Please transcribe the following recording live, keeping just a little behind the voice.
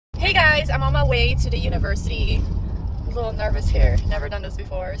guys, I'm on my way to the university. I'm a little nervous here, never done this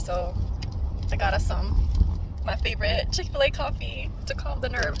before, so I got us my favorite Chick-fil-A coffee to calm the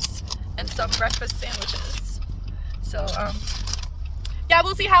nerves and some breakfast sandwiches. So yeah,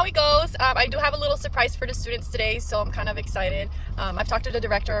 we'll see how it goes. I do have a little surprise for the students today, so I'm kind of excited. I've talked to the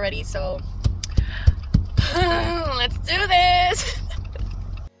director already, so let's do this.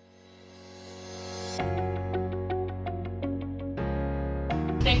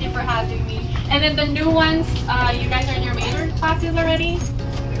 Thank you for having me. And then the new ones, you guys are in your major classes already?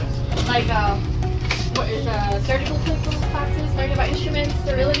 Like, what is surgical clinical classes, learning about instruments,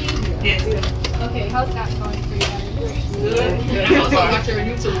 sterility? Yes. Okay, how's that going for you guys? Good. I also watch your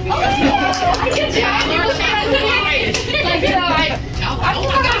YouTube videos. I get you. Like, you know, I'm a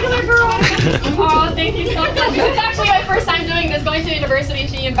popular girl. Oh, thank you so much. This is actually my first time doing this, going to university.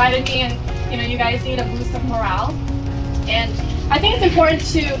 She invited me, and you know, you guys need a boost of morale. And I think it's important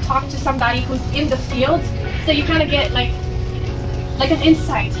to talk to somebody who's in the field, so you kind of get like an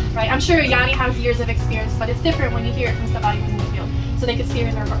insight, right? I'm sure Yanni has years of experience, but it's different when you hear it from somebody who's in the field, so they can steer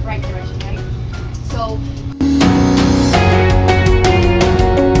in the right direction, right? So.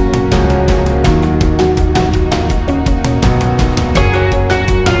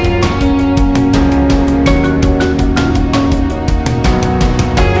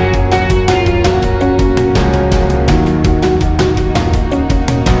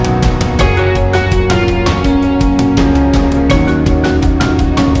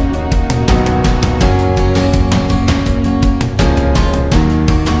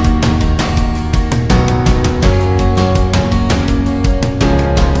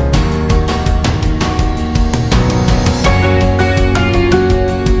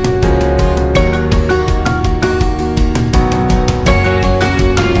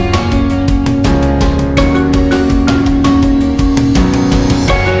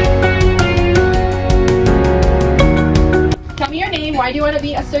 Why do you want to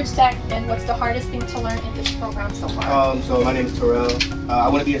be a surg tech, and what's the hardest thing to learn in this program so far? So my name is Terrell. I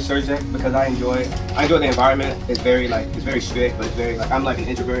want to be a surg tech because I enjoy the environment. It's very strict, but it's very I'm like an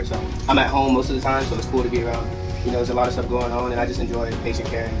introvert, so I'm at home most of the time, so it's cool to be around. You know, there's a lot of stuff going on, and I just enjoy patient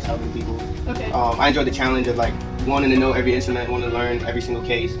care and just helping people. Okay. I enjoy the challenge of wanting to know every instrument, wanting to learn every single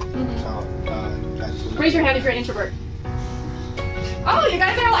case. So that's raise your hand if you're an introvert. Oh, you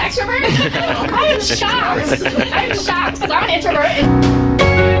guys are all extroverts? I am shocked. I am shocked because I'm an introvert.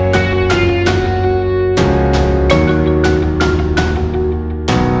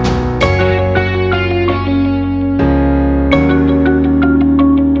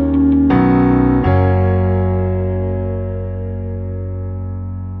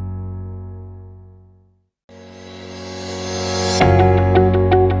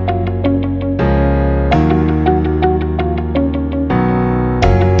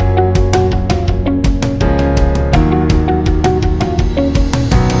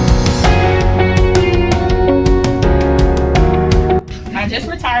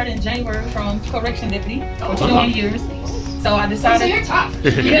 In January from correction deputy for 20 years, so I decided. So you're tough.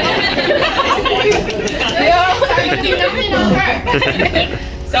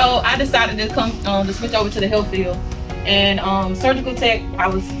 So I decided to come to switch over to the health field, and surgical tech. I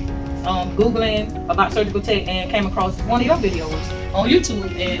was googling about surgical tech and came across one of your videos on YouTube,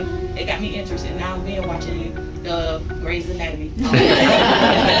 and it got me interested. Now I've been watching Grey's Anatomy.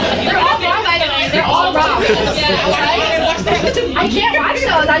 They're all wrong, by the way. They're all wrong. I can't watch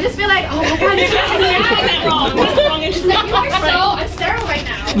those. I just feel like, oh my god, you're wrong. What's wrong? It's like, you are so, I'm sterile right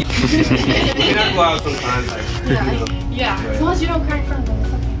now. You gotta go out sometimes. Yeah. As long as you don't cry in front of them,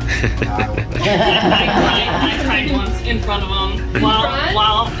 it's okay. I cried once in front of them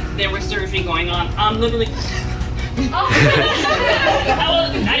while there was surgery going on. Literally. I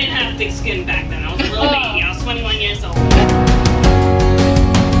didn't have thick skin back then. I was a little baby. I was 21 years old.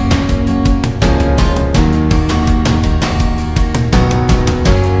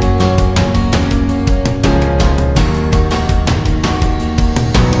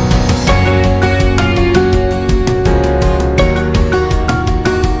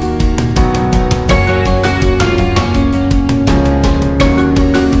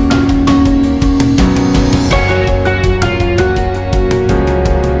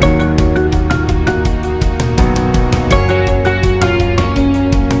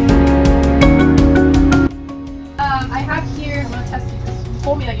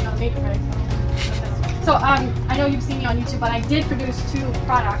 So I know you've seen me on YouTube, but I did produce 2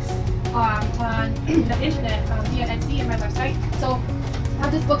 products on the internet via Etsy and my website. So I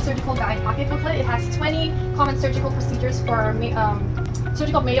have this book, Surgical Guide Pocket Booklet. It has 20 common surgical procedures for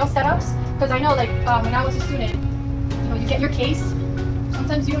surgical MAYO setups. Because I know, like, when I was a student, you know, you get your case,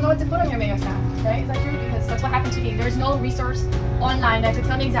 sometimes you don't know what to put on your MAYO staff, right? Is that true? Because that's what happened to me. There's no resource online that could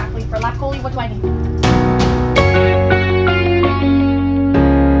tell me exactly for lap chole, what do I need?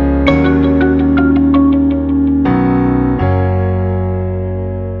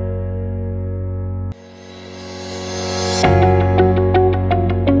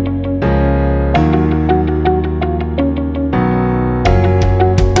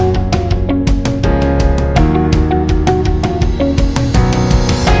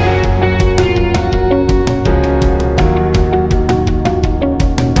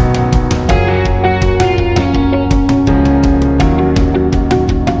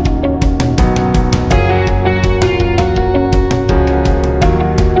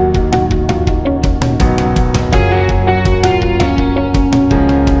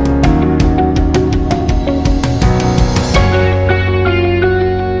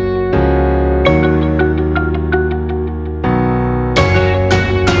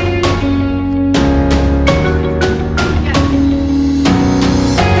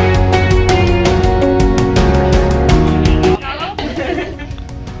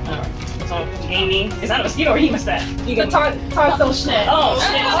 Is that a mosquito or he must that? You can talk so shit. Oh,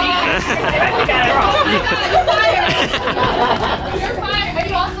 shit. I got it wrong. You're fine. Are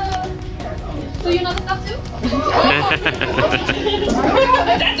you also? So you know the stuff too?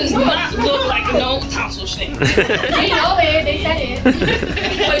 That does not look like no tonsil shit. They know it. They said it.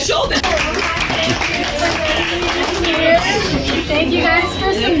 But show them. Thank you guys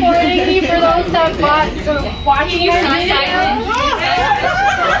for supporting me. For those that watching your video.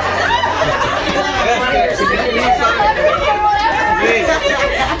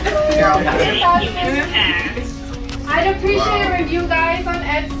 I'd appreciate a review, guys, on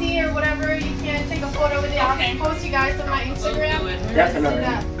Etsy or whatever. You can take a photo with it. I can post you guys on my Instagram. Definitely.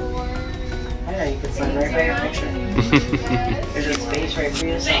 Yeah, you can send right by your picture. There's a space right for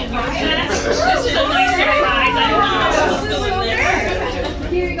you. Thank you. This is a nice surprise. I didn't know it was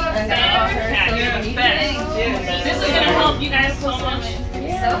Here you go. you're the best. This is going to help you guys so much.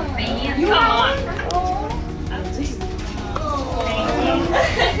 Come on.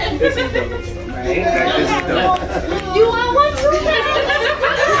 This is dope. Right? Like, this is dope. You want one too?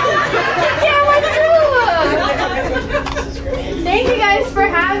 Yeah, one too. Thank you guys for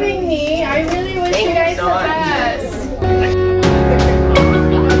having me. I really wish you guys the best.